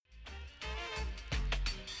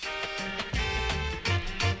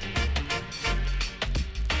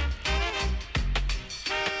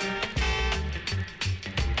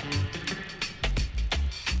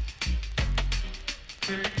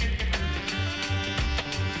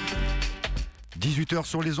18h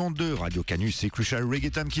sur les ondes de Radio Canus, c'est Crucial Reggae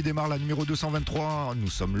Time qui démarre la numéro 223. Nous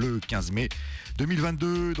sommes le 15 mai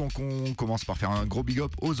 2022, donc on commence par faire un gros big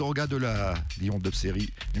up aux orgas de la Lyon Dub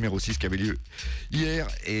Série numéro 6 qui avait lieu hier.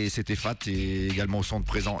 Et c'était fat, et également au centre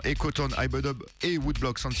présent et Cotton, Ibedub et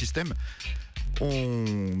Woodblock Sound System.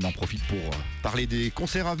 On en profite pour parler des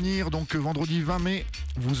concerts à venir. Donc vendredi 20 mai,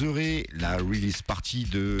 vous aurez la release party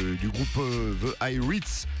du groupe The High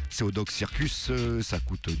Ritz. C'est au Dog Circus, ça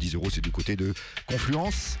coûte 10 €, c'est du côté de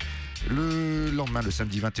Confluence. Le lendemain, le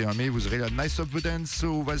samedi 21 mai, vous aurez la Nice of the Dance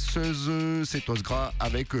aux Valseuses, c'est Osgras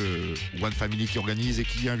avec One Family qui organise et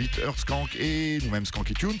qui invite Earth Skank et nous-mêmes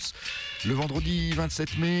Skanky Tunes. Le vendredi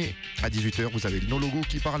 27 mai à 18h, vous avez le No Logo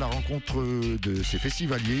qui part à la rencontre de ces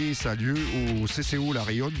festivaliers. Ça a lieu au CCO La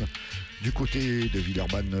Rayonne du côté de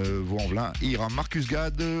Villeurbanne-Vaux-en-Velin. Il y aura Marcus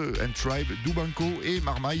Gad, N-Tribe, Dubanco et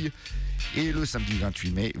Marmaille. Et le samedi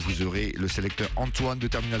 28 mai, vous aurez le sélecteur Antoine de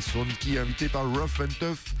Terminal Sound qui est invité par Rough and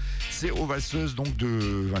Tough. C'est aux Valseuses, donc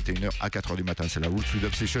de 21h à 4h du matin. C'est la Roots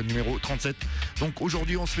Dub Session numéro 37. Donc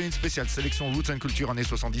aujourd'hui, on se fait une spéciale sélection Roots and Culture années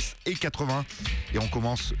 70 et 80. Et on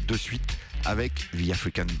commence de suite avec The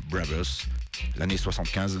African Brothers, l'année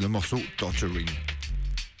 75, le morceau Torturing.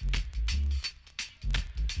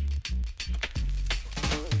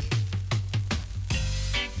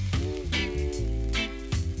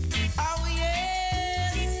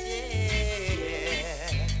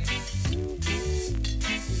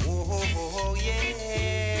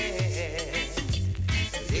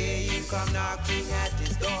 Come knocking at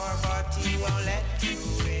his door, but he won't let you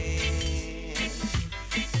in.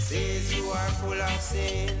 Says you are full of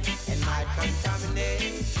sin and my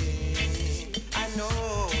contamination. I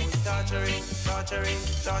know he's torturing, torturing,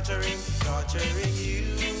 torturing, torturing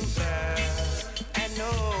you, girl. I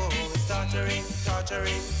know he's torturing,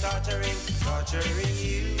 torturing, torturing, torturing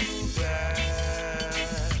you, girl.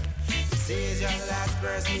 He says you're the last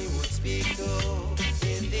person he would speak to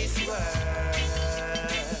in this world.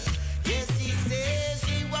 Yes, he says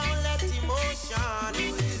he won't let emotion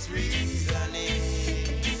rule his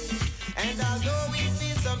reasoning. And although we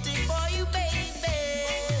feel something for you,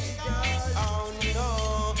 baby, oh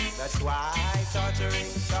no, that's why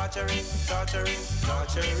torturing, torturing, torturing,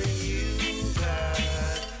 torturing you, girl.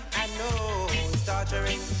 I know it's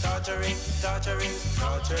torturing, torturing, torturing,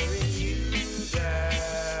 torturing you, girl.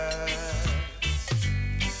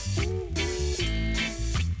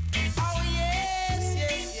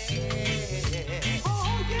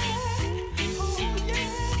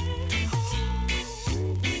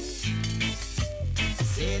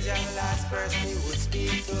 Last person he would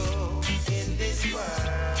speak to in this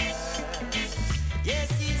world. Yes,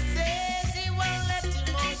 he says he won't let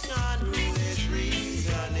emotion rule his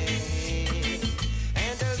reasoning.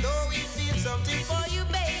 And although we feel something for you,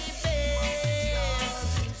 baby,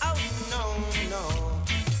 oh no, no,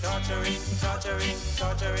 it's torturing, torturing,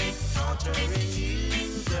 torturing, torturing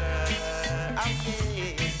you, girl. Oh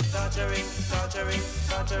yeah, torturing, torturing,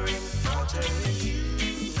 torturing, torturing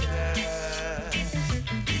you, girl.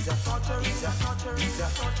 He's a torturing, he's a torturing, he's a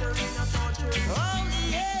torturing, a torturing. Oh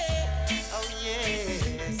yeah, oh yes.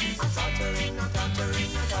 I'm torturing, I'm torturing,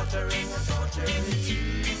 I'm torturing, I'm torturing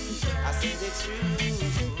you. I say the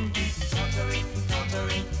truth. Torturing,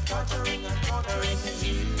 torturing, torturing, I'm torturing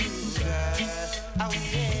you, girl. Oh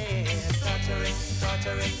yeah, torturing,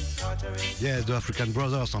 torturing, torturing. Yes, The African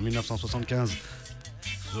Brothers en 1975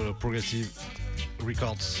 sur Progressive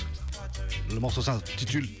Records. Le morceau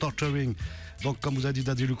s'intitule Torturing. Donc, comme vous a dit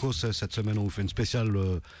Daddy Lucas, cette semaine, on vous fait une spéciale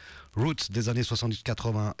Roots des années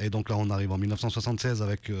 70-80. Et donc là, on arrive en 1976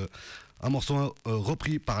 avec un morceau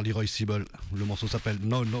repris par Leroy Sibble. Le morceau s'appelle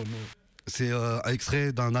No, No, No. C'est un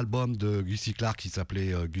extrait d'un album de Gussie Clarke qui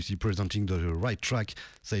s'appelait Gussie Presenting the Right Track.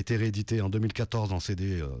 Ça a été réédité en 2014 en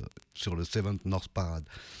CD sur le 7th North Parade.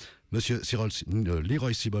 Monsieur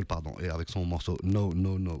Leroy Sibble, pardon, et avec son morceau No,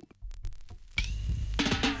 No, No.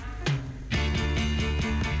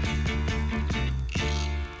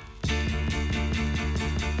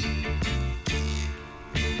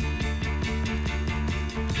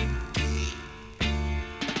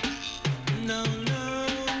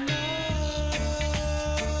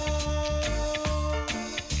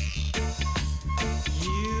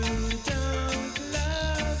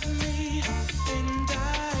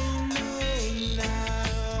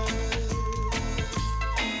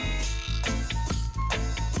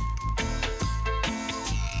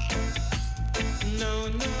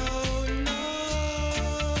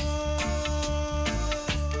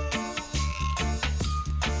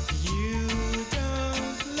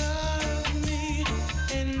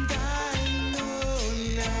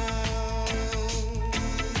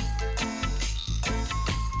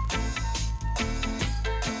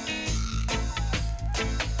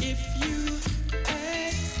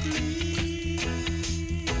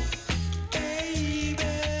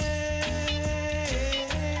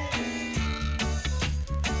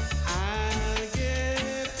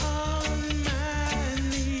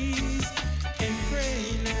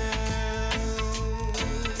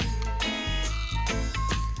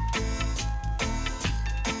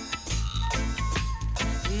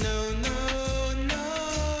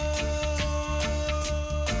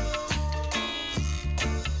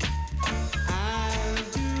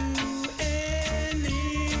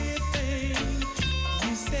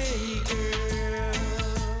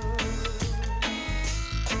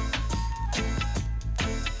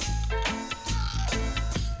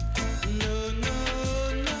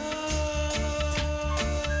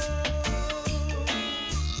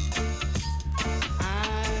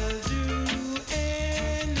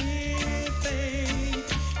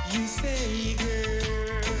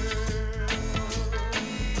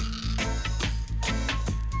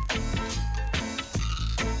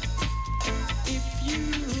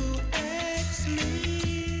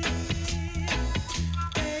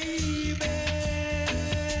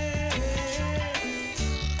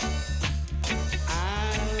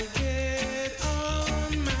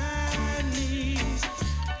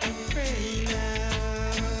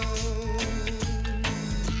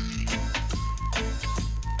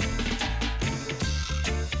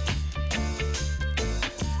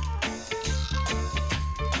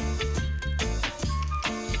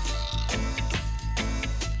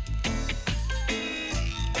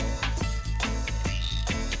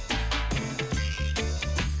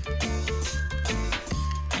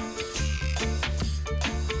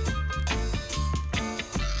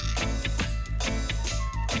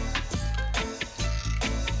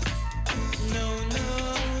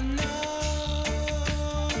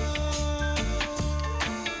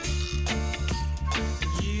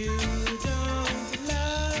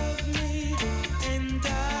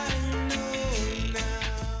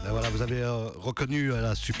 avez reconnu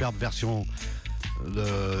la superbe version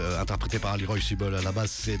interprétée par Leroy Sibble. À la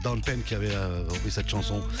base, c'est Don Penn qui avait repris cette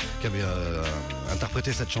chanson, qui avait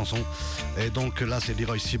interprété cette chanson. Et donc là, c'est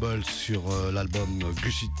Leroy Sibble sur l'album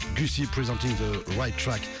Gussie Presenting the Right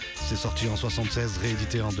Track. C'est sorti en 76,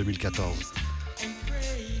 réédité en 2014.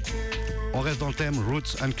 On reste dans le thème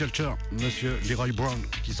Roots and Culture, Monsieur Leroy Brown,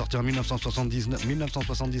 qui sortait en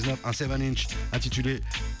 1979 un 7-inch intitulé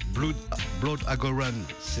Blood I Go Run.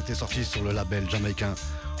 C'était sorti sur le label jamaïcain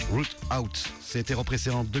Root Out. C'était repressé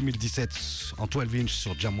en 2017 en 12-inch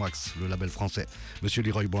sur Jamwax, le label français. Monsieur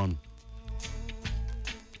Leroy Brown.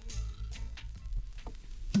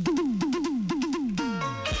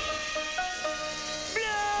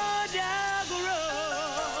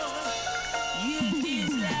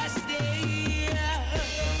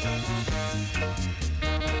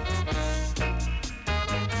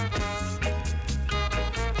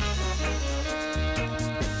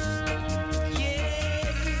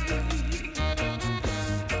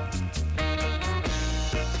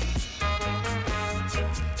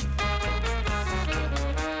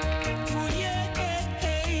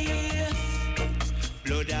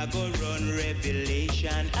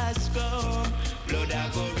 Revelation has come. Blood a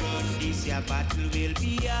go run, this year battle will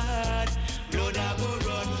be hard. Blood a go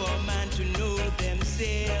run for man to know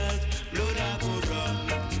themselves. Blood a go run,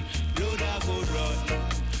 blood a go run,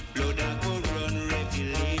 blood a go run.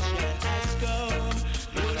 Revelation has come.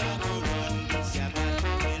 Blood a go run, this year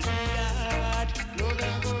battle will be hard. Blood a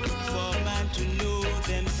go run for man to know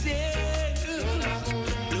themselves.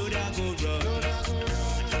 Blood a go run.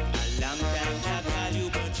 A long time to call you,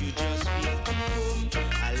 but you just feel to come.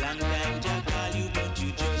 A long time to call you, but you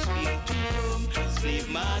just feel to come. Slave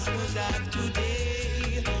masters of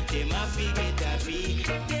today, them a forget a beat,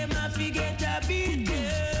 them a forget a beat.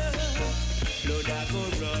 Blood a go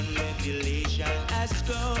run, revelation has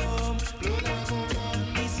come. Blood a go run,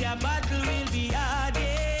 this year battle will be hard.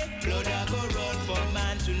 Blood a go run for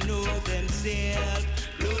man to know themselves.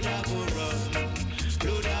 Blood a go run,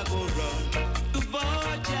 blood a go run. You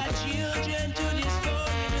brought your children to this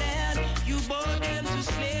foreign land. You brought them to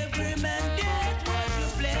slavery, man. That was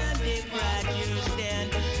your plan. They brought you stand,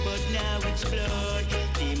 but now it's blood.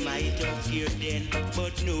 They might have feared then,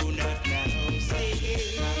 but no, not now. Stay.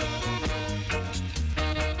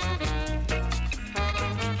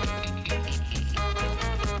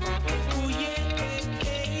 Oh yeah,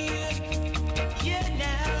 yeah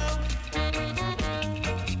now.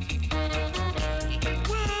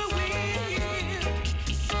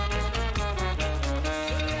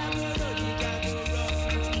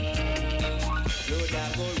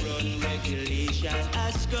 Regulation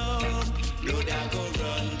has come. Blood a go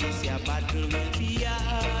run, this year battle will be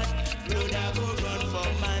hard. Blood a go run for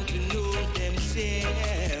man to know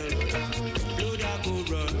themselves. Blood a go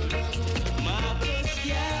run. Marcus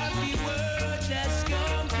Garvey words has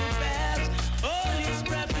come to pass. All his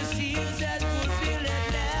prophecies has fulfilled at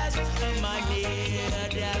last. And my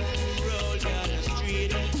head that roll down the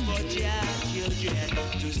street for your children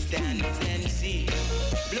to stand and see.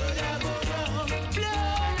 Blood a go run,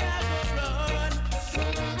 blood a go run.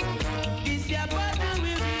 This year battle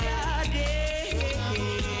will be hard.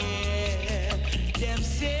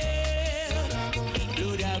 Themselves,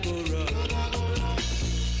 blood a go run.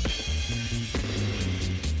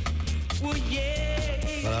 Oh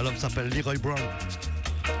yeah. Voilà, l'homme s'appelle Leroy Brown.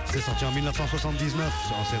 C'est sorti en 1979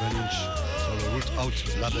 en 7-inch sur le Root Out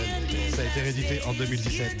label. Ça a été réédité en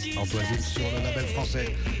 2017 en 12-inch sur le label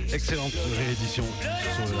français. Excellente réédition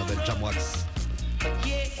sur le label Jamwax.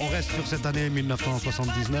 On reste sur cette année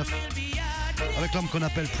 1979 avec l'homme qu'on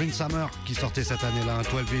appelle Prince Hammer qui sortait cette année-là un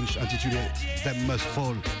 12-inch intitulé Them Must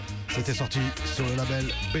Fall. C'était sorti sur le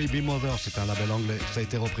label Baby Mother, c'est un label anglais. Ça a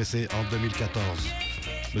été repressé en 2014.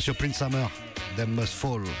 Monsieur Prince Hammer, Them Must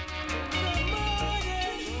Fall.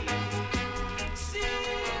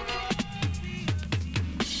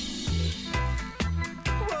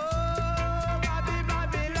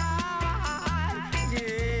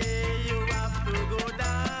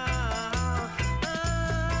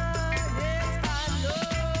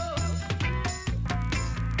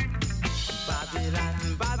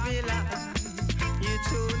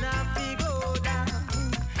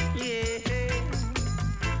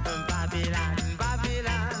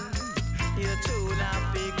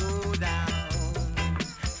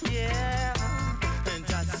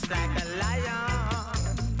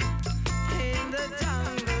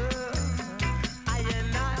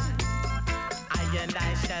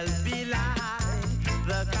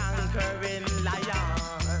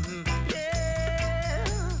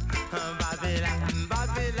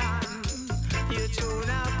 Babylon, you tune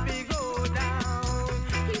up, we go down.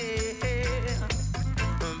 Yeah.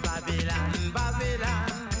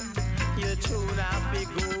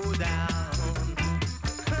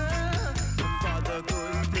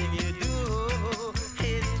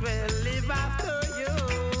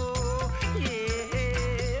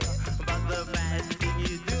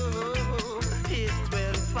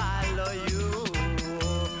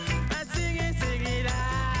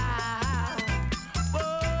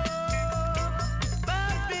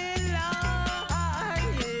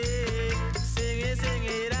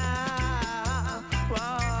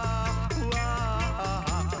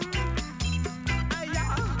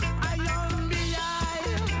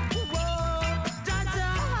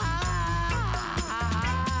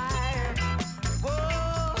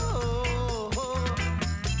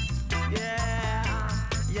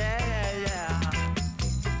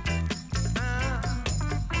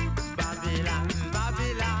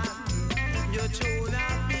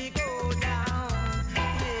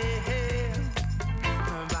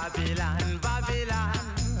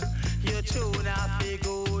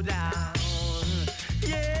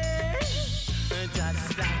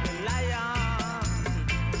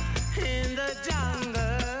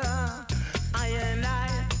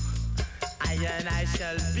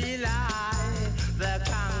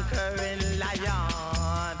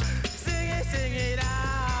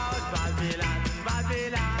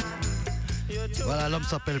 Voilà, l'homme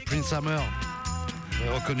s'appelle Prince Hammer. J'ai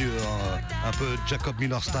reconnu un peu Jacob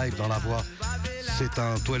Miller style dans la voix. C'est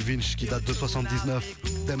un 12 inch qui date de 79.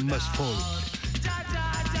 Them Must Fall.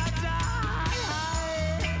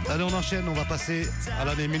 Allez, on enchaîne, on va passer à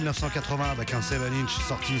l'année 1980 avec un 7 inch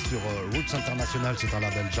sorti sur Roots International, c'est un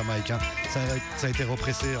label jamaïcain. Ça a été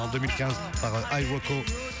repressé en 2015 par iRocco.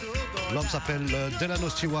 L'homme s'appelle Delano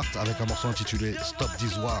Stewart avec un morceau intitulé Stop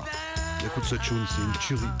This War. Écoute ce tune, c'est une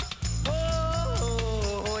tuerie.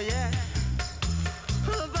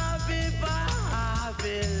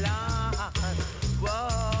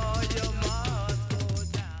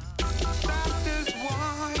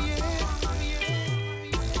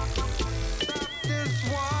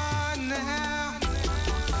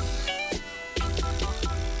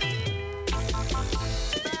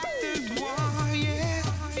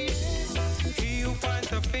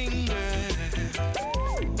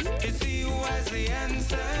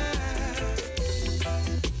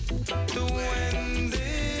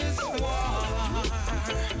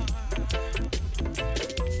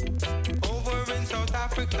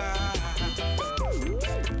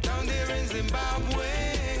 Down there in Zimbabwe,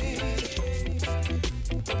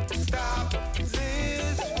 stop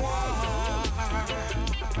this war.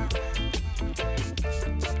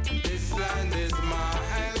 This land is my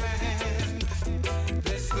land,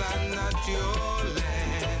 this land not your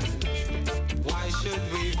land. Why should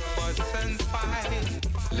we fuss and fight?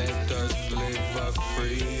 Let us live a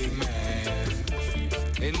free man.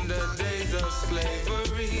 In the days of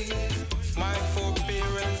slavery, my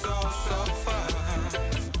foreparents all suffer.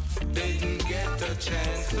 Didn't get a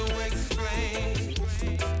chance to explain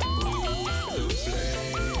who's to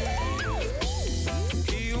blame.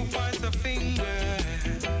 He who points a finger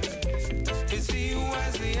is he who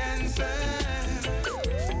has the answer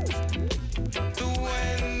to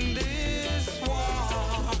end this war.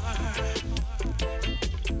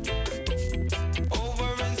 Over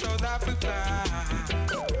in South Africa,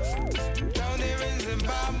 down there in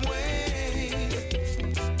Zimbabwe,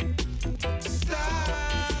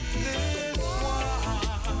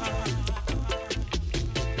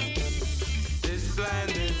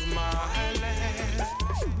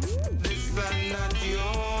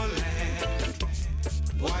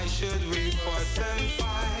 should we fuss and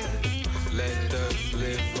fight? Let us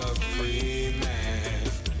live a free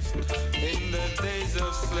man. In the days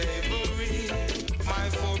of slavery, my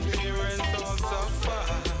foreparents all suffer.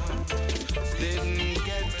 Didn't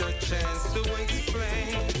get the chance to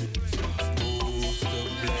explain who's to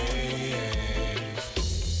blame.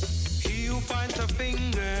 He who points a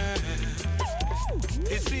finger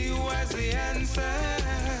is he who has the answer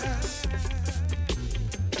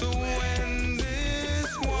to end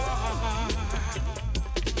this war.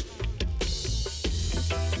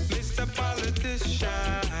 Mr. Politician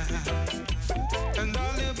and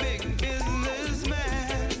all your big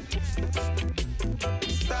businessmen,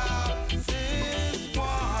 stop this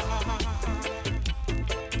war.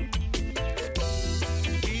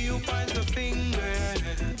 He who points the finger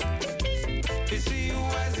is he who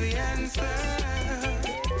has the answer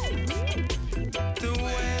to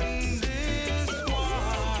end this war.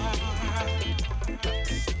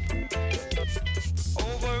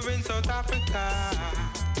 Over in South Africa,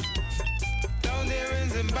 down there in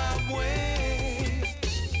Zimbabwe,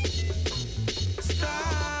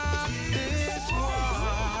 stop this war.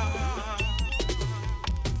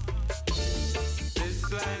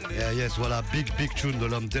 This land is Yes, voilà, big tune de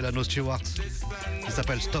l'homme Delano Stewart qui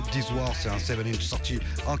s'appelle Stop This War. C'est un 7 inch sorti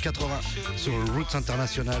en 80 sur Roots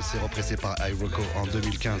International. C'est repressé par iRocco en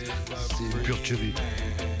 2015. C'est une pure tuerie.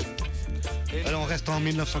 Allez, on reste en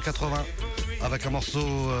 1980 avec un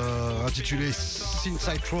morceau intitulé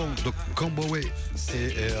Inside Throne de Combowe.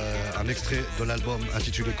 C'est un extrait de l'album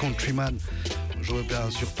intitulé Countryman. Je veux bien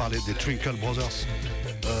sûr parler des Twinkle Brothers.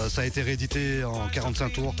 Ça a été réédité en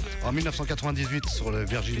 45 tours en 1998 sur le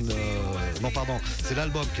Virgin. C'est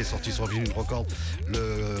l'album qui est sorti sur Virgin Records.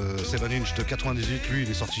 Le 7 inch de 98, lui, il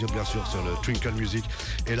est sorti bien sûr sur le Twinkle Music.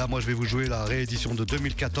 Et là, moi, je vais vous jouer la réédition de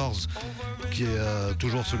 2014 qui est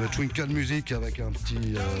toujours sur le Twinkle Music avec une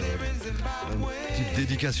petite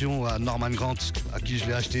dédication à Norman Grant, à qui je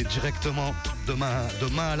l'ai acheté directement de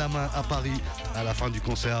main à la main à Paris à la fin du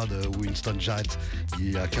concert de Winston Jarrett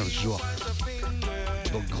il y a 15 jours.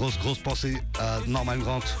 Donc grosse pensée à Norman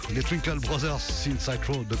Grant, les Twinkle Brothers, Inside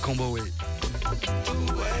Road de Combowe.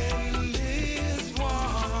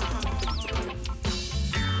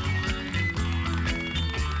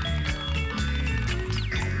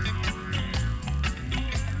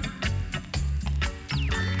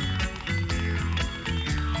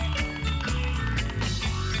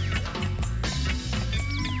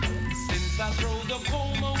 Since I drove the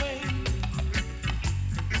comb away.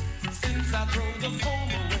 Since I throw the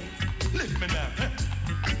comb away. Lift me now.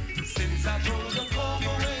 Since I throw the comb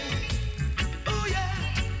away. Oh yeah.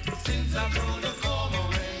 Since I throw the comb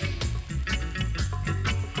away.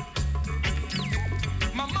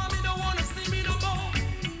 My mommy don't wanna see me no more.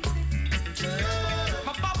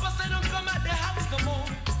 My papa said don't come at the house no more.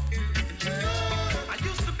 I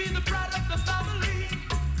used to be the pride of the family.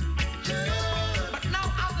 But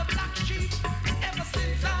now I'm the black sheep. Ever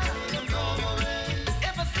since I throw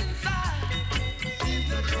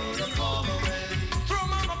the comb away. Throw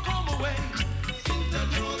mama comb away. Since I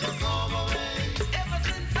throw the comb away. Ever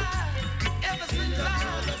since I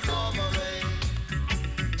throw the comb away.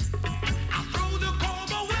 I throw the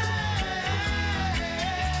comb away.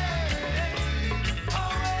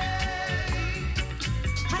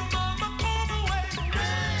 Throw mama comb away.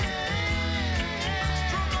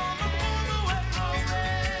 Throw mama comb away.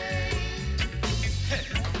 Hey.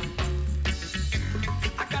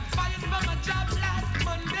 I got fired from my job last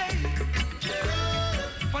Monday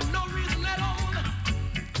for no reason at all.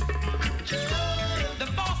 The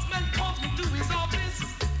boss man called me to his office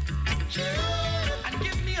and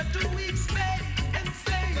give me a 2 weeks pay and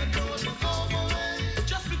say,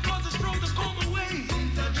 just because it's throw the comb away,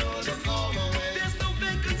 there's no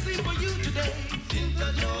vacancy for you today.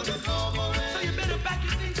 So you better pack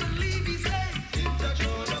your things and leave, he said.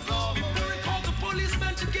 Before he called the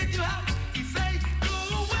policeman to get you out, he said, go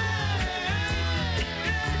away.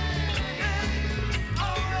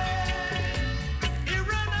 He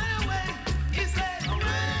ran away. He said, go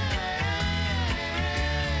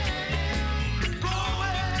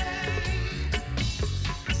away.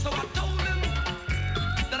 So I told him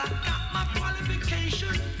that I got my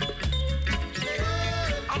qualification.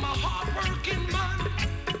 I'm a hard-working man.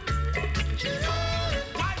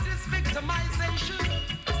 Why this victimization?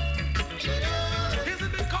 Is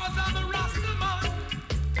it because I'm a Rasta man?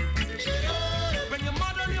 When your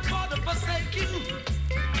mother and your father forsake you,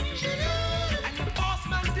 and your boss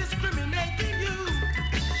man discriminating you,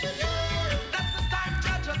 that's the time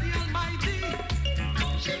Judge of the Almighty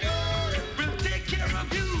will take care of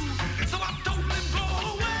you. So I told him, go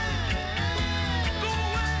away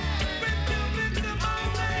with your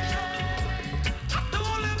victimization. I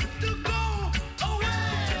told him to go away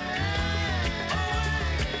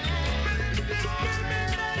with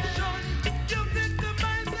discrimination, your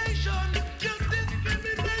victimization, your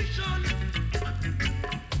discrimination.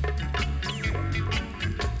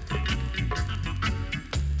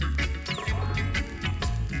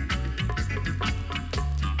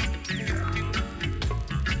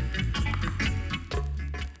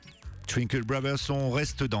 Twinkle Brothers, on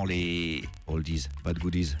reste dans les oldies, pas de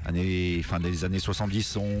goodies. Fin des années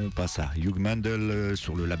 70, on passe à Hugh Mandel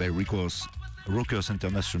sur le label Rockers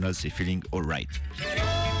International, c'est Feeling Alright.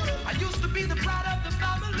 I used to be the pride of the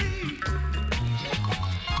family.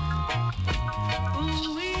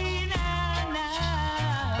 Ooh-wee, na-na.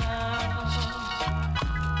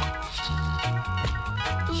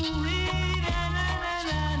 Ooh-wee,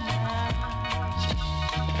 na-na-na-na-na.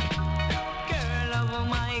 Girl of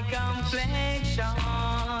my complexion,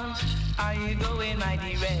 are you going my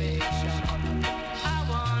direction? I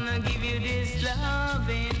wanna give you this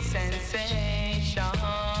loving sensation.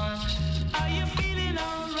 Are you feeling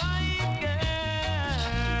alright, girl?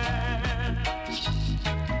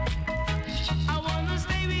 I wanna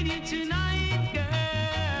stay with you tonight, girl.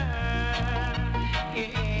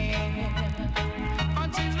 Yeah.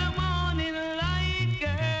 Until the morning light,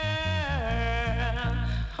 girl.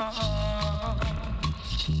 Oh.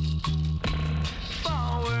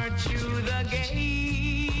 Forward to the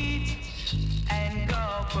gate and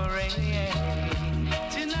cooperate.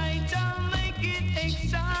 Tonight I'll make it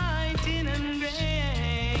exciting and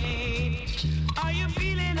great. Are you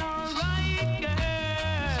feeling alright, girl?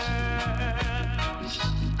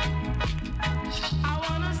 I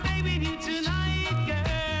wanna stay with you tonight, girl.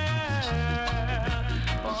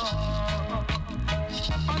 Oh.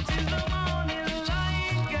 Until the morning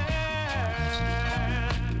light, girl.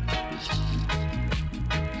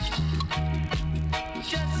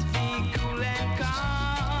 Just be cool and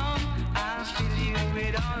calm. I'll fill you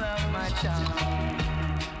with all of my charm.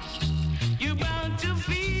 You're bound to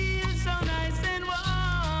feel so nice and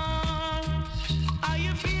warm. Are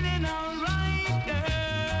you feeling alright, girl?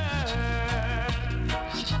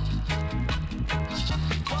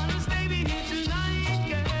 Wanna stay with you tonight,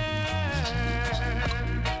 girl.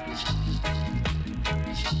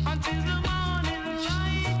 Until the morning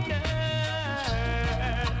light, girl.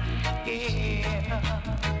 Yeah.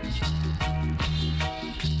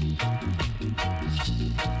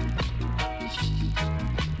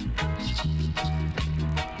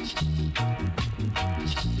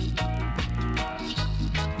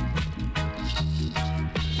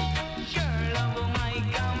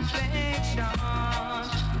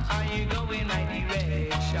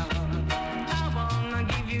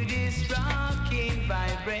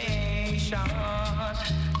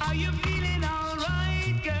 Are you feeling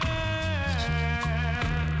alright, girl?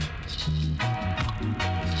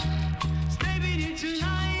 Stay with you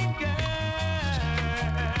tonight, girl.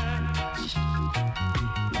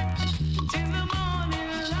 Till the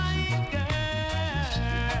morning light, girl.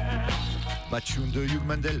 Bad tune de Hugh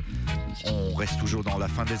Mandel. On reste toujours dans la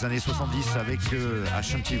fin des années 70 avec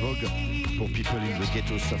Ashanti Vogue pour People in the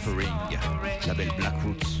Ghetto Suffering, label Black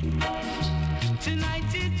Roots.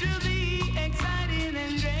 Tonight it will be exciting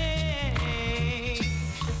and great.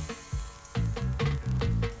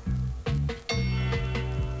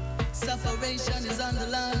 Sufferation is on the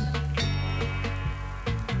land.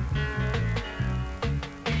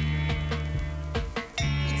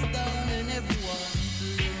 It's down in everyone.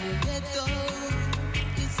 In the ghetto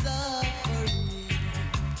is suffering.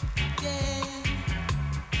 Yeah,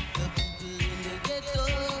 the people in the ghetto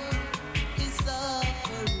is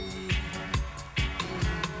suffering.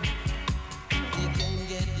 They can't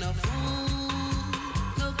get no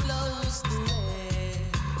food, no clothes to wear,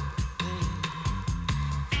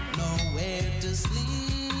 nowhere to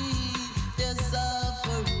sleep. They're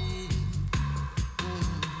suffering.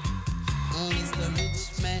 It's the rich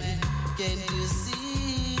man. Can't you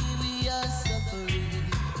see we are suffering?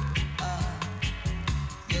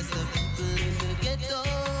 Yes, the people in the ghetto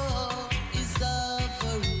is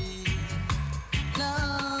suffering.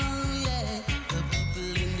 Now, yeah, the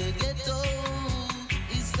people in the ghetto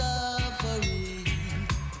is suffering.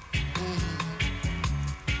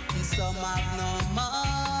 And some have no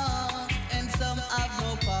more, and some have no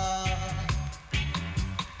power.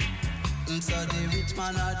 And so the rich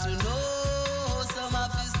man ought to know, some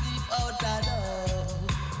have to sleep out the door.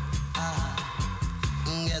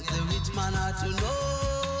 Yes, the rich man ought to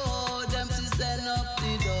know, them to send up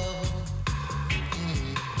the door.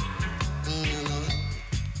 You know.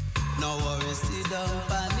 No worries, sit down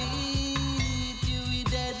panic, you be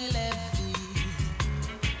dead left feet.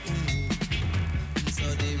 So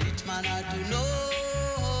the rich man ought to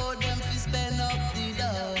know, them to spend up the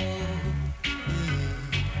door.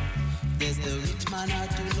 Yes, the rich man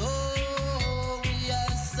ought to know we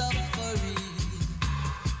are suffering.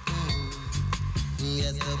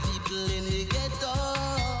 Yes, the people in the ghetto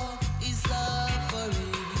is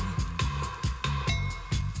suffering.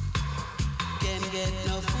 Can't get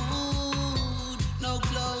no food, no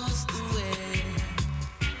clothes to wear,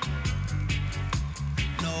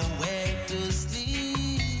 nowhere to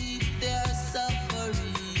sleep. They are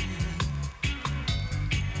suffering.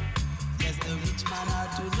 Yes, the rich man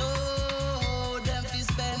ought to know.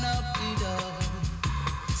 Spend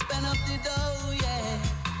up the dough, yeah.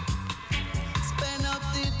 Spend up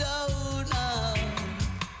the dough now.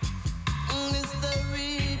 It's the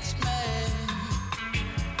rich man.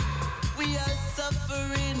 We are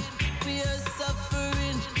suffering, we are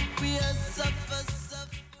suffering, we are suffering.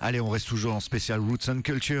 Allez, on reste toujours en spécial Roots and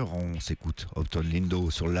Culture. On s'écoute Upton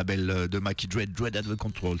Lindo sur le label de Mackie Dread, Dread at the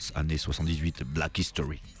Controls, année 78, Black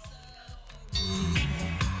History.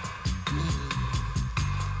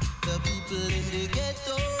 The people in the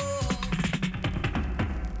ghetto.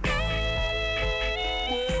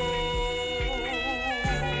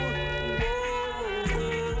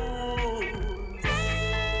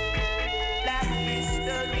 Black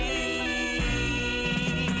history.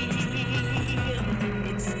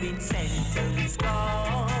 It's been centuries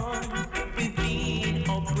gone. We've been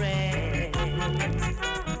oppressed, and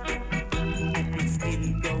it's still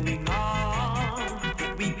going on.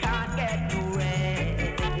 We can't get no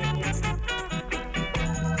rest.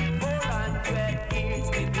 400 years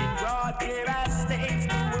we've been brought here as slaves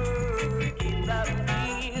to work in the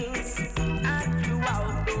fields, and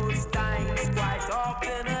throughout those times, quite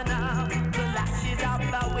often enough, the lashes of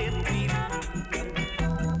the whip we feel.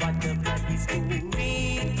 But the bloody story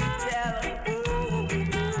to tell, oh,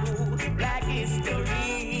 black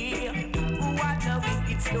history. What a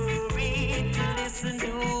wicked story to listen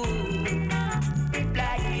to.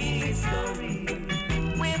 Black history.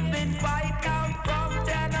 We've been wiped out from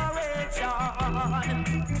generation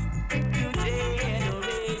to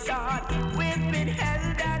generation. We've been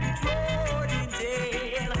held and thrown in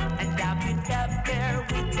jail, and have been kept there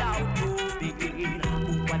without no bail.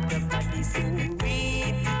 What a bloody story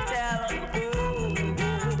to tell. Oh,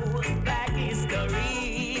 black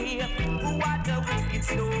history. What a wicked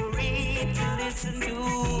story to listen to.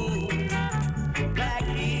 Black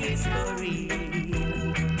history.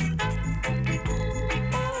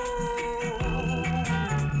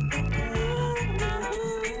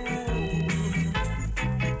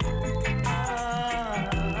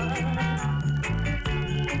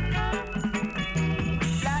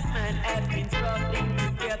 Black men have been struggling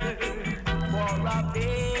together for a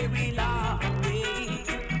very long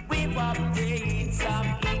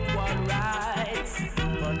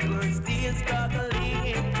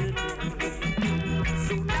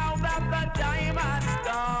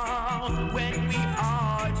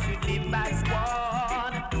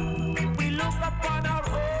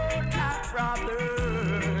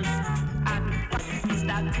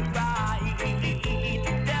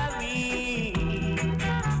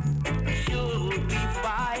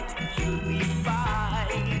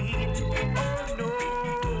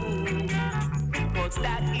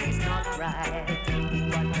right.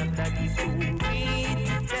 What a bloody story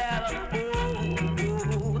to tell.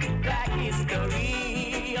 Oh, black history.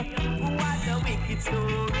 What a wicked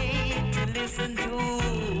story to listen to.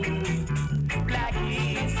 Black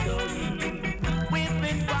history. We've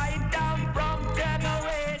been fighting down from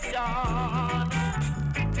generation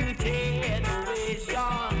to generation.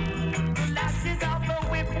 The lashes of the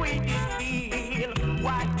whip we did feel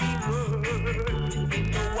what we heard in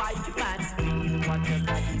the white man's field. What a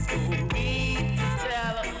bloody story to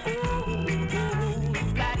tell. Oh,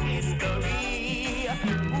 black history.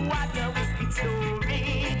 What a wicked story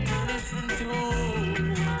to listen to.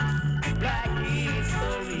 Black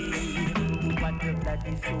history. What a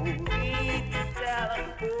bloody story to tell.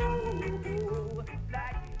 Oh,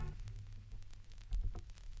 black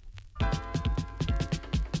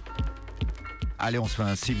Allez, on se fait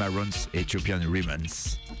un Cimarrons Ethiopian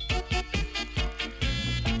Remnants.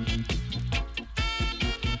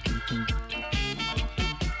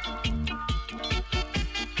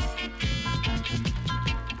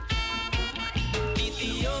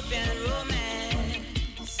 Ethiopian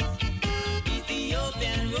romance,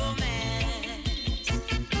 Ethiopian romance,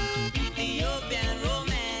 Ethiopian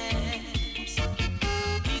romance,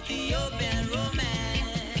 Ethiopian romance.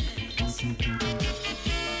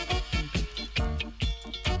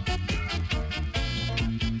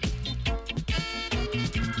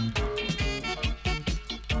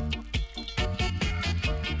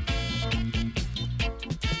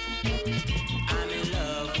 I'm in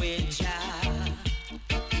love with child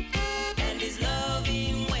and his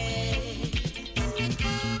loving ways.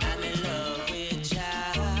 I'm in love with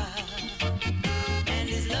child and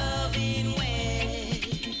his loving ways.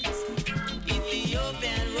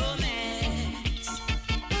 Ethiopian romance,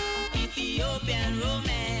 Ethiopian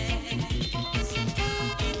romance,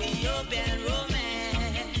 Ethiopian romance,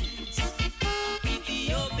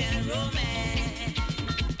 Ethiopian romance.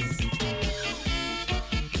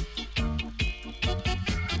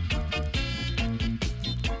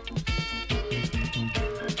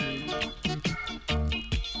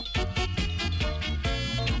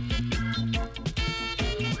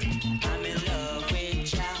 I'm in love with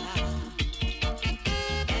child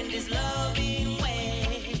and his loving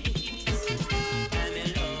ways. I'm in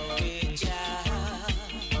love with child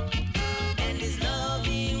and his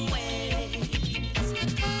loving ways.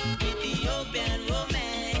 Ethiopian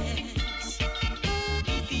romance,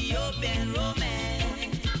 Ethiopian romance,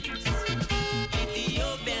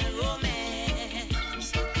 Ethiopian romance,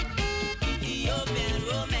 Ethiopian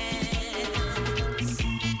romance.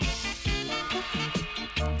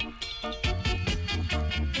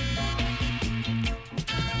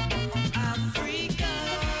 Africa,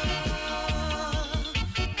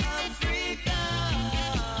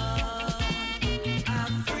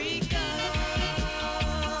 Africa,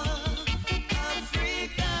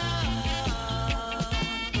 Africa,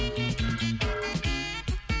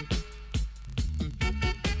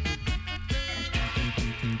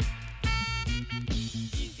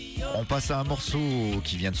 On passe à un morceau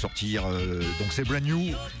qui vient de sortir, donc c'est brand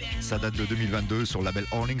new, ça date de 2022 sur le label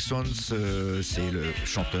Rolling Stones, c'est le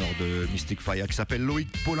chanteur de Mystic Fire qui s'appelle Loïc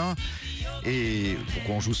Paulin. Et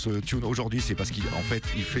pourquoi on joue ce tune aujourd'hui, c'est parce qu'en fait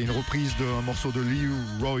il fait une reprise d'un morceau de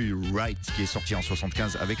Leroy Wright qui est sorti en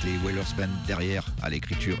 75 avec les Wailers Band derrière à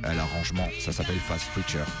l'écriture et à l'arrangement. Ça s'appelle Fast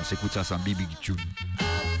Preacher. On s'écoute ça, c'est un big tune.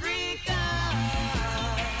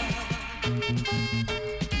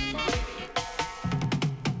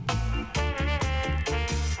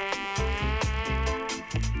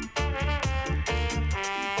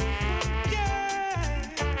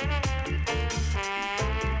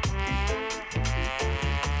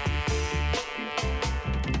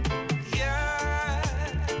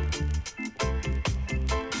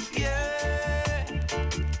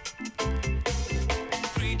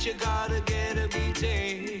 Preacher gotta get a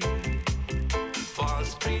beating.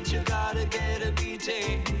 False preacher gotta get a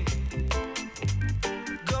beating.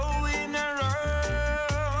 Going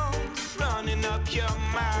around, running up your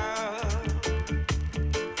mouth,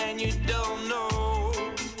 and you don't know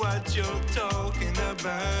what you're talking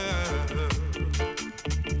about.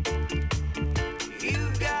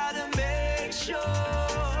 You gotta make sure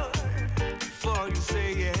before you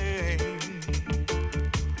say it.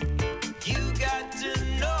 You got to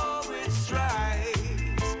know it's right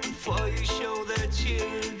before you show the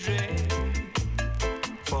children.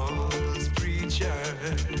 False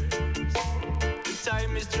preachers. The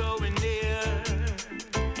time is drawing near,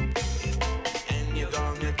 and you're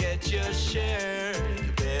gonna get your share.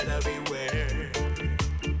 You better beware.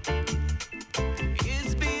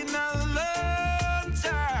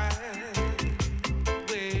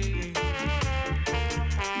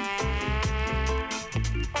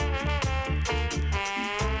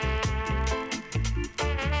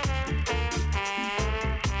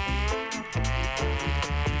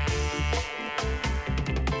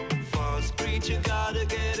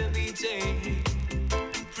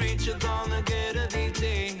 you're gonna get a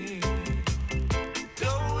beating.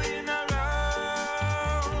 Going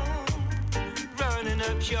around, running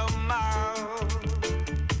up your mouth,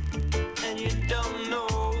 and you don't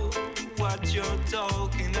know what you're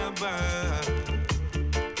talking about.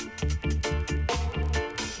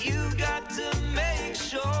 You got to make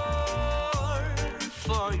sure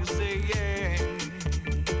before you say yeah.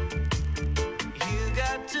 You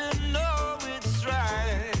got to know it's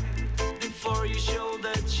right before you show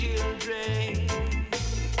the children.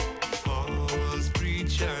 False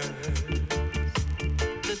preachers,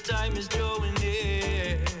 the time is drawing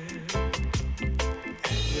near,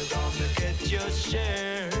 and you're gonna get your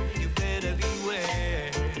share. You better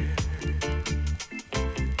beware.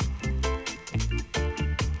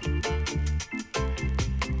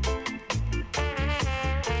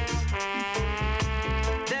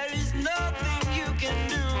 There is nothing you can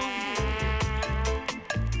do.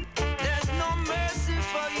 There's no mercy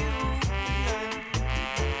for you.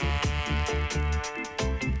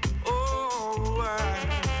 Oh,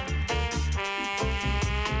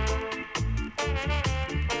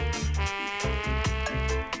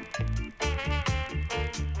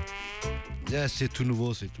 Yes, c'est tout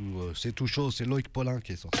nouveau, c'est tout chaud, c'est Loïc Paulin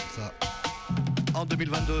qui est sorti ça en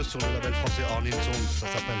 2022 sur le label français Orlin Song, ça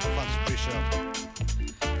s'appelle False Pressure.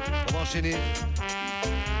 On va enchaîner,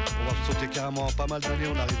 on va sauter carrément pas mal d'années,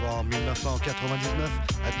 on arrive en 1999,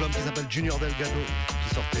 un album qui s'appelle Junior Delgado,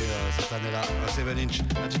 qui sortait cette année-là, un 7-inch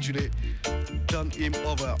intitulé Turn Him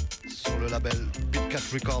Over, sur le label Big Cat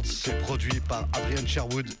Records, c'est produit par Adrian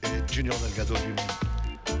Sherwood et Junior Delgado lui-même.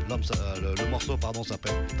 Le morceau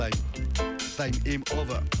s'appelle Time Him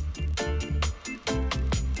Over.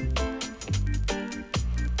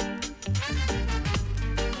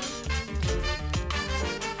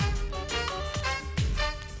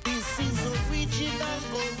 this is original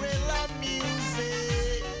Gorilla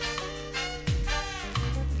music.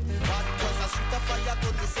 What was a sweet of fire,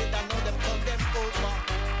 could we say that now them turn them over?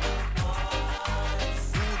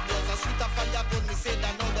 Food was a sweet of fire, could we say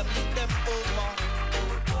that now them lick them over?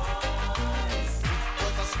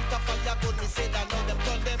 Was a sweet of fire, could we say that now them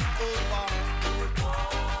turn them over?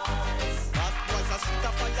 What was a sweet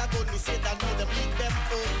of fire, could we say that now them lick them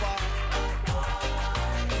over?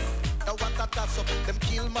 Now what a toss up, them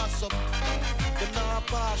kill mass up. Them not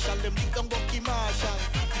partial, them lick them Bucky Marshall.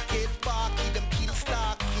 Get Parky, them kill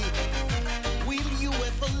Starky. Will you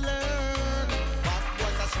ever learn? What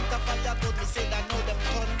was a sweet of fire, could we say that now them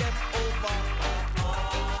turn them over?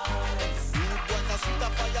 Rude was a sweet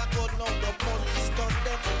of fire, could now the police turn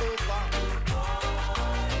them over.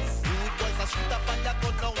 Rude was a sweet of fire,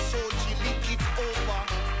 could now Soji lick it over.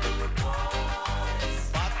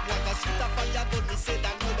 What was a sweet of fire, could we say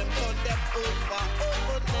that now them turn them over,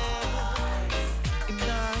 over them. Him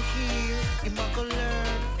not here, him a go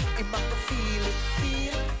learn, him a go feel it,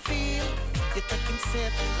 feel. You take him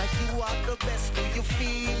set like you are the best. Do you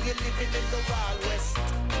feel you're living in the Wild West?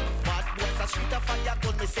 What was a sweet of fire,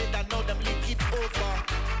 could we say that now them lick it over?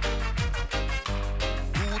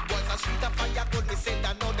 Rude was a sweet of fire, could we say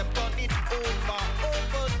that now them turn it over,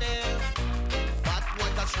 over them. What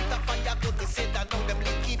was a sweet of fire, could we say that now them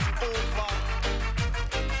lick it over?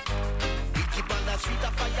 Wicked man a sweet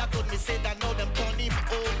of fire, could we say that now them turn him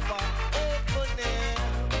over, over them.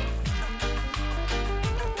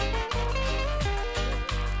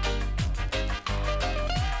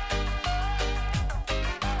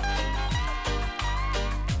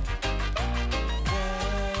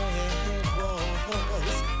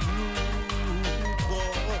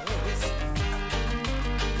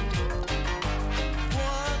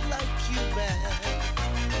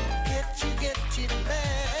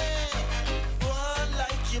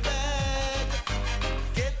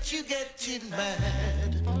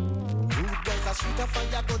 Mad. Rude boys are sweet of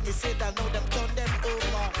fire, but they say that now them turn them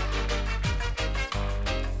over.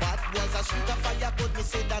 Bad boys are sweet of fire, but they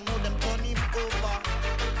say that now them turn him over.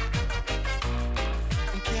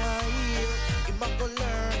 He can't hear, he might go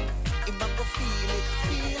learn, he might go feel it,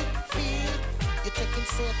 feel. You take him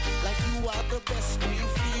set like you are the best. Do you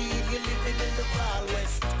feel you're living in the Wild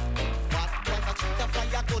West? Bad boys are sweet of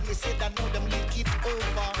fire, but they say that now them lick it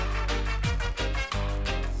over.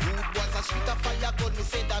 Sweet of fire, God, me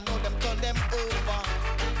say that now them turn them over.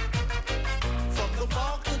 From the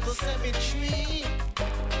mark to the cemetery,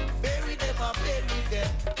 bury them or bury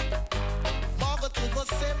them. Mark to the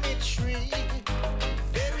cemetery,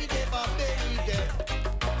 bury them or bury them.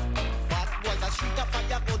 What was a sweet of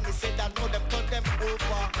fire, God, me say that now them turn them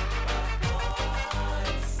over.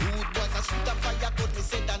 Rude was a sweet of fire, God, me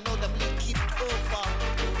say that now them lick it over.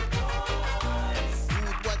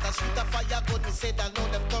 Rude was a sweet of fire, God, me say that now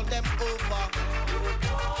them turn them over.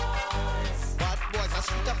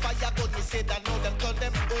 sweet a fire gun, me say that now them turn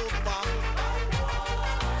them over.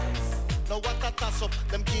 Now what a toss up,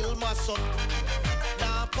 them kill my son.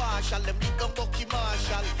 Now partial, them lead down Bucky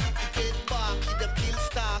Marshall. You get back, them kill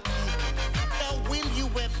Starkey. Now will you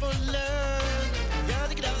ever learn?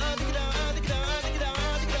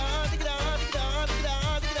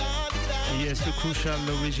 Yes, le Crucial,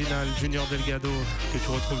 l'original Junior Delgado que tu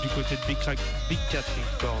retrouves du côté de Big Cat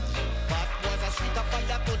Records.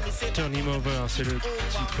 Turn Him Over, c'est le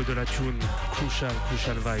titre de la tune. Crucial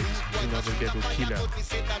Vibes, Junior Delgado Killer.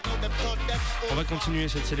 On va continuer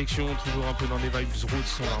cette sélection, toujours un peu dans les vibes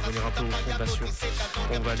roots. On va revenir un peu aux fondations.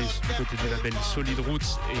 On va aller du côté du label Solid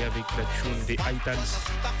Roots et avec la tune des Itals,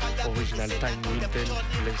 original Time Will Tell,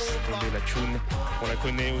 laisse tomber la tune. On la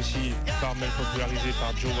connaît aussi par mal popularisée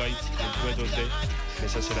par Joe White et Dread All Day, mais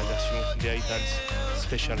ça c'est la version des Itals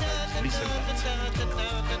Special Vibes. Listen that.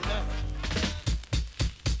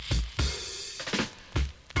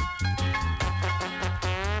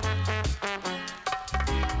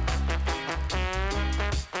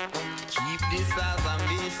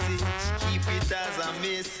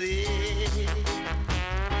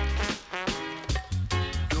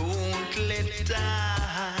 Don't let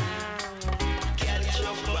time catch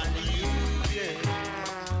up on you, yeah.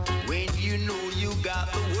 When you know you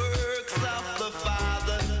got the works of the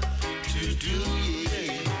Father to do,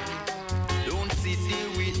 yeah. Don't sit there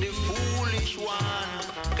with the foolish one,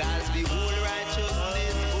 'cause the whole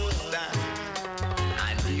righteousness will stand.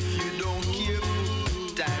 And if you don't care,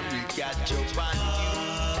 time will catch up on you.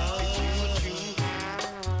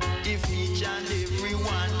 If each and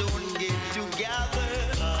everyone don't get together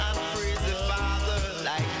and praise the Father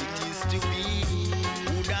like it is to be,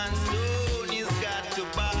 wood and stone is got to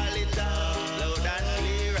ball it out loud and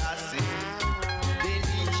clear as it. Then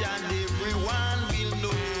each and everyone will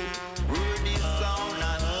know word is sound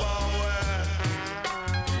and power.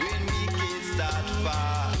 When we get start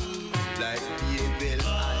far like Abel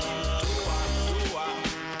and Noah,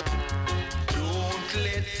 don't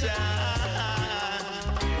let time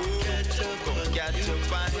catch up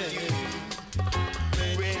on you.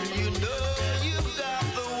 When you know you've got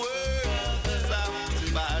the words of the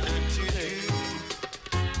Father to do,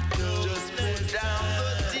 just put down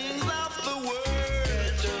the things of the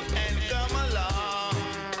world and come along.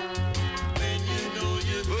 When you know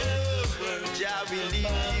you've got the words, Jah will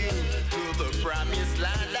lead you to the promised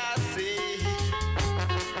land, I say.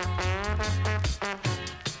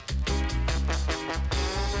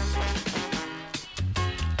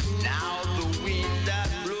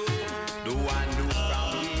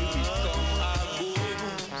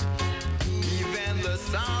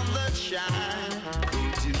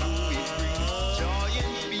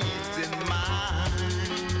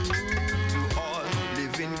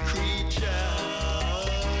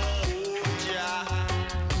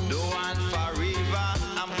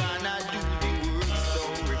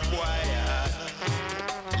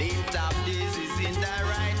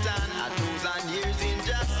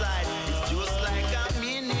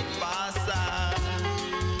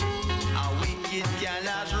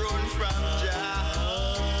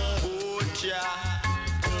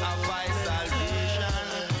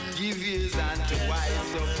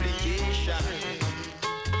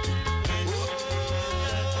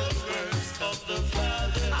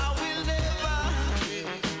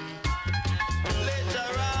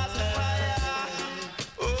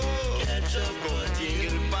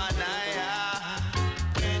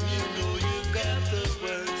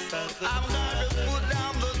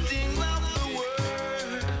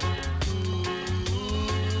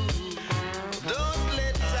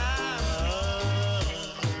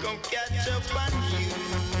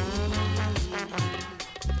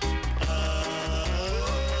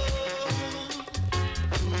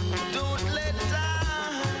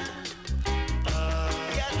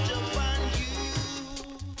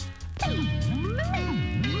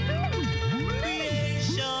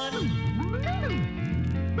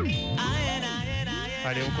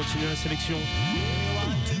 Allez, on continue la sélection.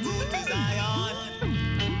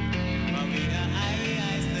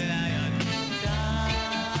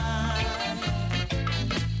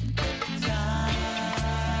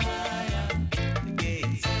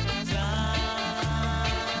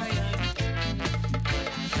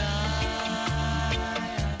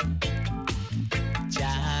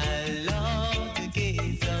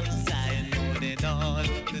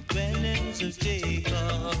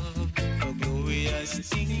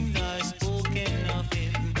 Things are spoken of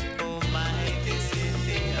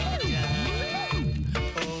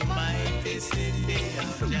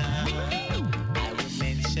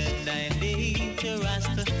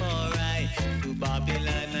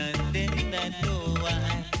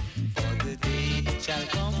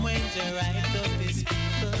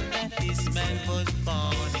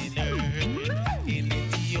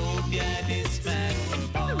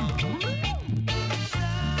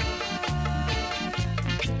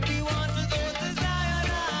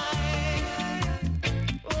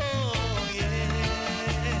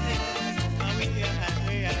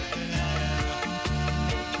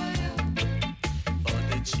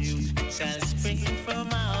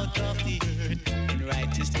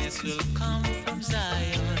peace will come from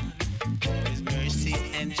Zion. His mercy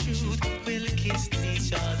and truth will kiss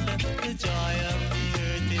each other. The joy of the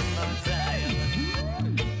earth is Mount Zion.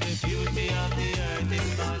 The beauty of the earth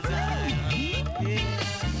is Mount Zion. Yeah.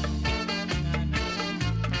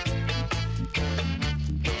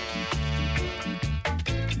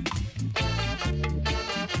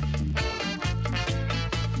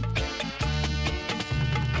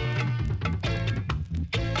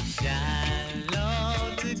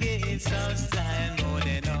 Of Zion more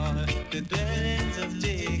than all the dwellings of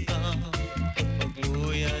Jacob. For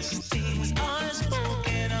glorious things are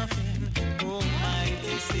spoken of him. O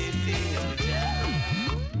mighty city of Jah,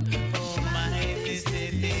 O mighty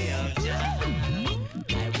city of Jah.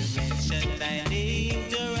 I will mention thy name,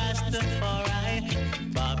 the Rastafari,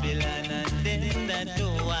 Babylon and them that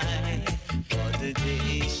know why. For the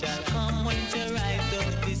day shall come when to write of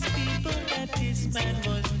this people that this man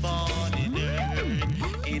was born in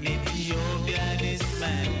earth. In Ethiopia, this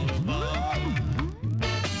man was born.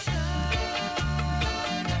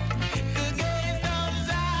 The gate of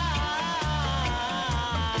Zion,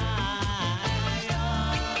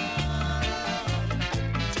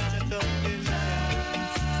 child of desire.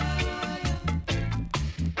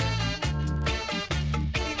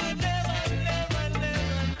 He will never, never,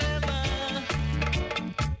 never, never.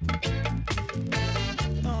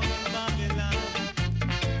 Oh, Babylon.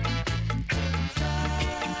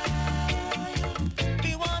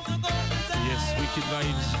 Wicked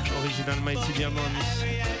Vibes, original Mighty Diamonds,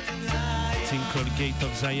 thing called Gate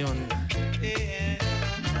of Zion.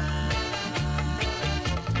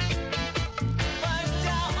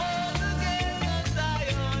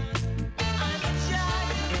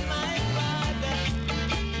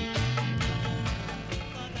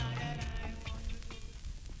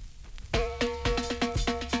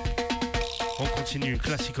 On continue,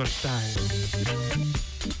 classical style.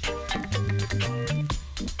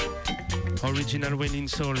 Original Wailing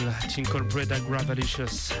Soul, thing called Breda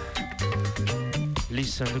Gravalicious.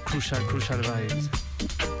 Listen, the crucial vibes.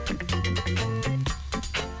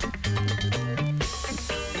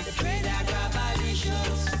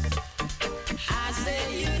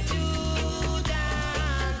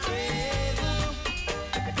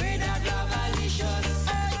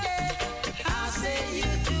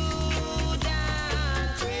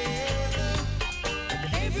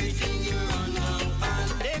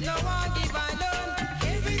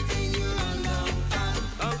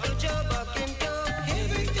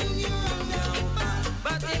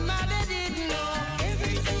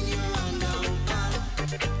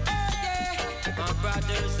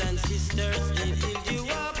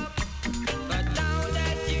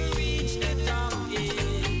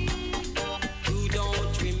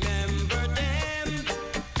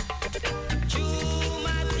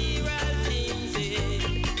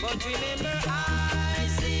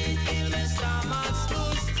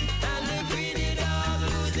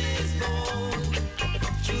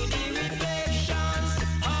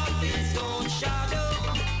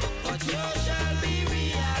 But you shall be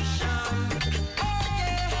reaction. Oh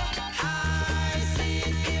yeah.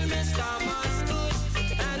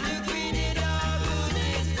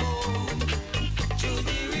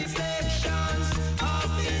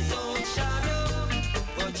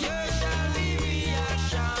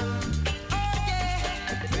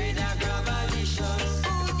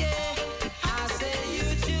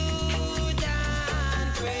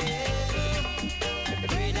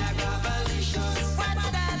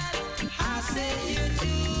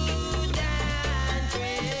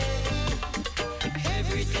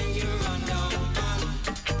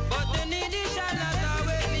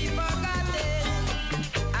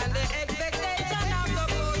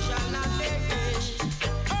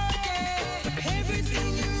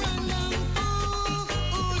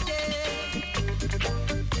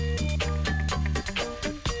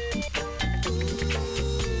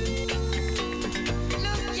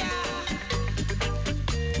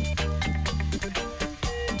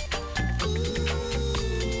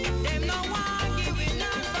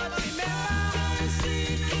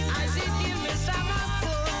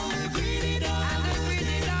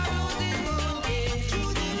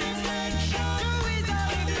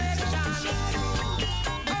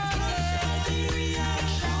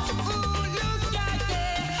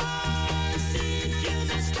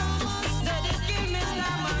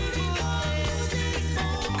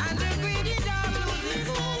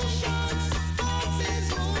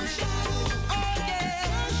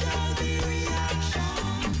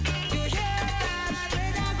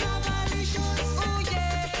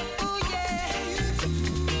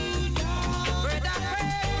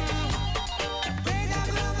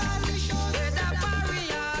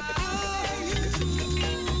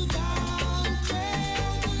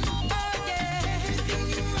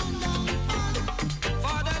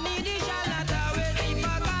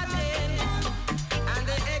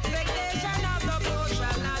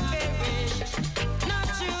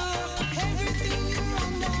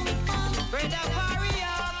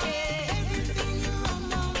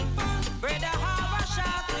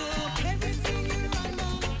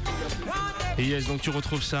 Et yes, donc tu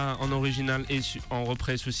retrouves ça en original et en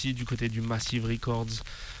represse aussi du côté du Massive Records.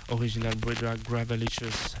 Original Brother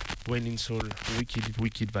Gravelicious, Wailing Soul,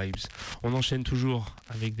 Wicked Vibes. On enchaîne toujours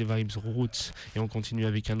avec des vibes roots et on continue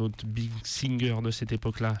avec un autre big singer de cette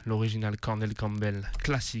époque-là, l'original Cornell Campbell,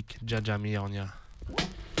 classique Jaja Miornia.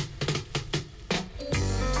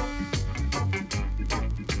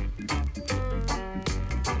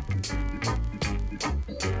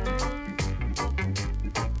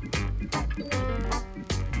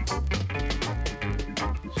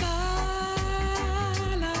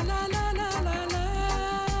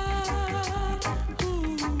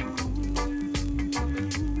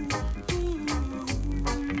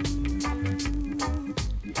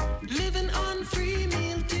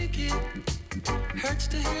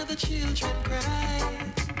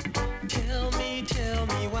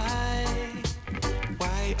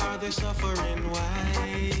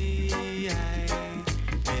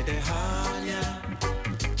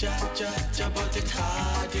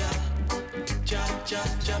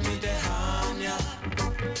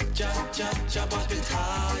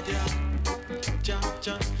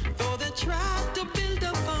 Though they tried to build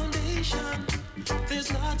a foundation,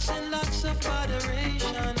 there's lots and lots of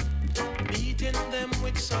adoration, beating them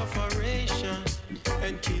with sufferation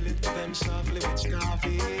and killing them softly with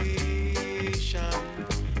starvation.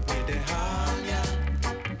 With the hand, yeah,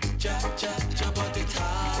 ja, ja, ja, but it's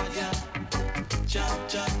hard, yeah, ja,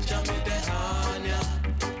 ja, ja, with the hand, yeah,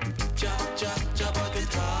 ja, ja, ja, but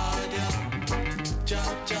it's hard, yeah, ja,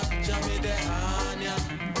 ja, ja, with the hand, yeah.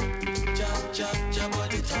 Ja, ja,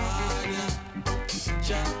 but it's hard, yeah.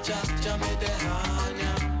 Ja, ja, ja, me the hand,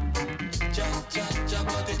 yeah. Ja, ja, ja,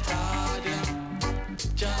 but it's hard, yeah.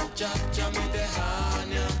 Ja, ja, ja, me the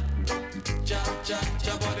hand, yeah. Ja, ja,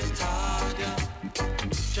 ja, but it's hard, yeah.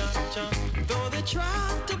 Ja, ja. Though they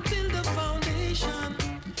tried to build a foundation,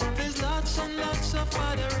 there's lots and lots of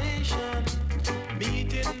adoration,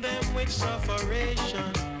 beating them with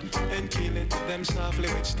sufferation and killing them softly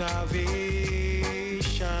with starvation.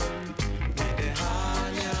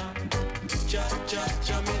 Ja, ja,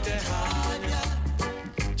 ja, me the hand, yeah.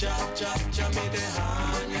 Ja, ja, ja, me the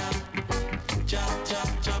hand, yeah. Ja, ja,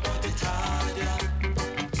 ja, but it's hard, yeah.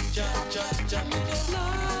 Ja, ja, ja, me the la,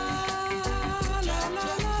 la, la,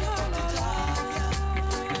 la, la, la.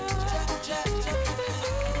 Ja, ja, ja.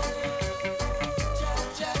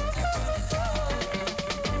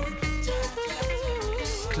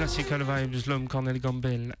 Classical Vibes, l'homme Cornell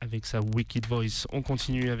Campbell avec sa Wicked Voice. On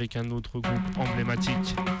continue avec un autre groupe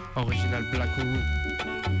emblématique, original Black Uhuru.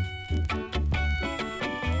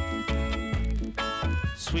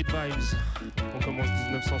 Sweet Vibes, on commence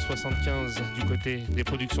 1975 du côté des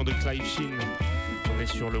productions de Clive Sheen. On est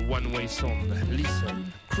sur le One Way Sound, Listen,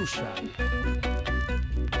 Crucial.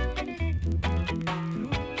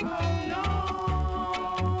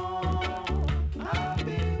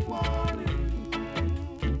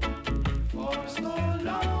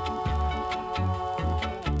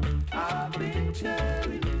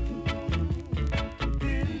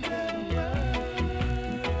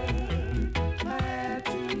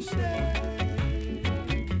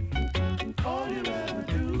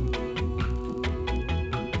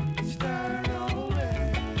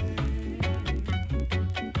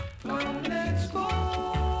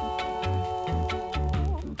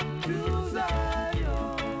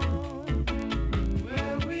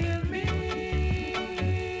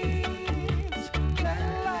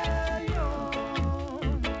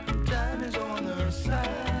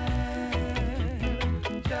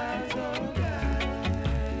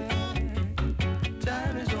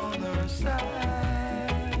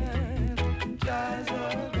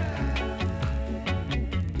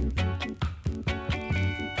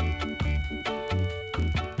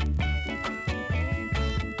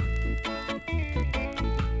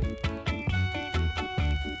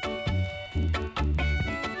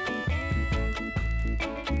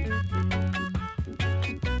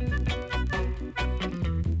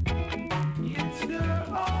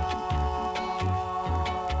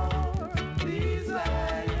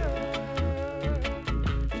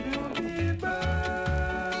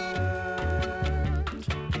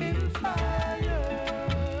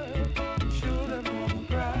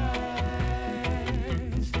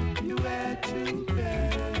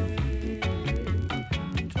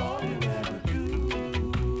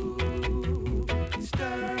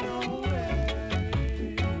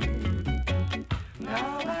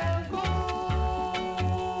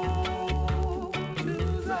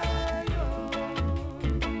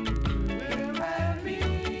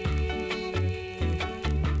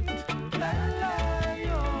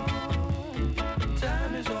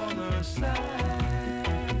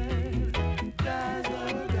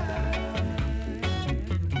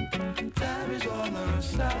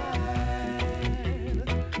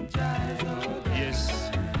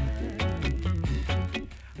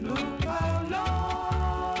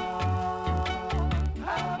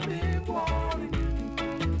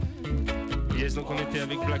 Yes, donc on était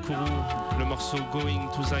avec Black Ouru, le morceau Going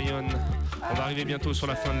to Zion. On va arriver bientôt sur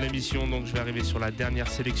la fin de l'émission, donc je vais arriver sur la dernière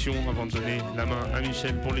sélection avant de donner la main à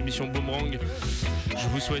Michel pour l'émission Boomerang. Je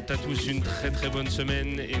vous souhaite à tous une très très bonne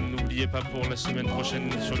semaine et n'oubliez pas pour la semaine prochaine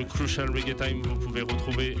sur le Crucial Reggae Time, vous pouvez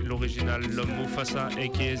retrouver l'original l'homme Mufasa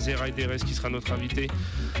aka Zerai Deres qui sera notre invité,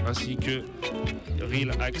 ainsi que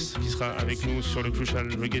Real Axe qui sera avec nous sur le Crucial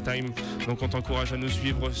Reggae Time. Donc on t'encourage à nous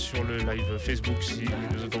suivre sur le live Facebook si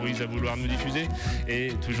nous autorise à vouloir nous diffuser et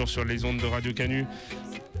toujours sur les ondes de Radio Canu.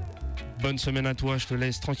 Bonne semaine à toi, je te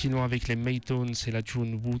laisse tranquillement avec les Maytones et la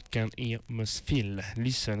tune Wood Can Hear Must Feel.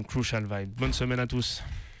 Listen, Crucial Vibe. Bonne semaine à tous.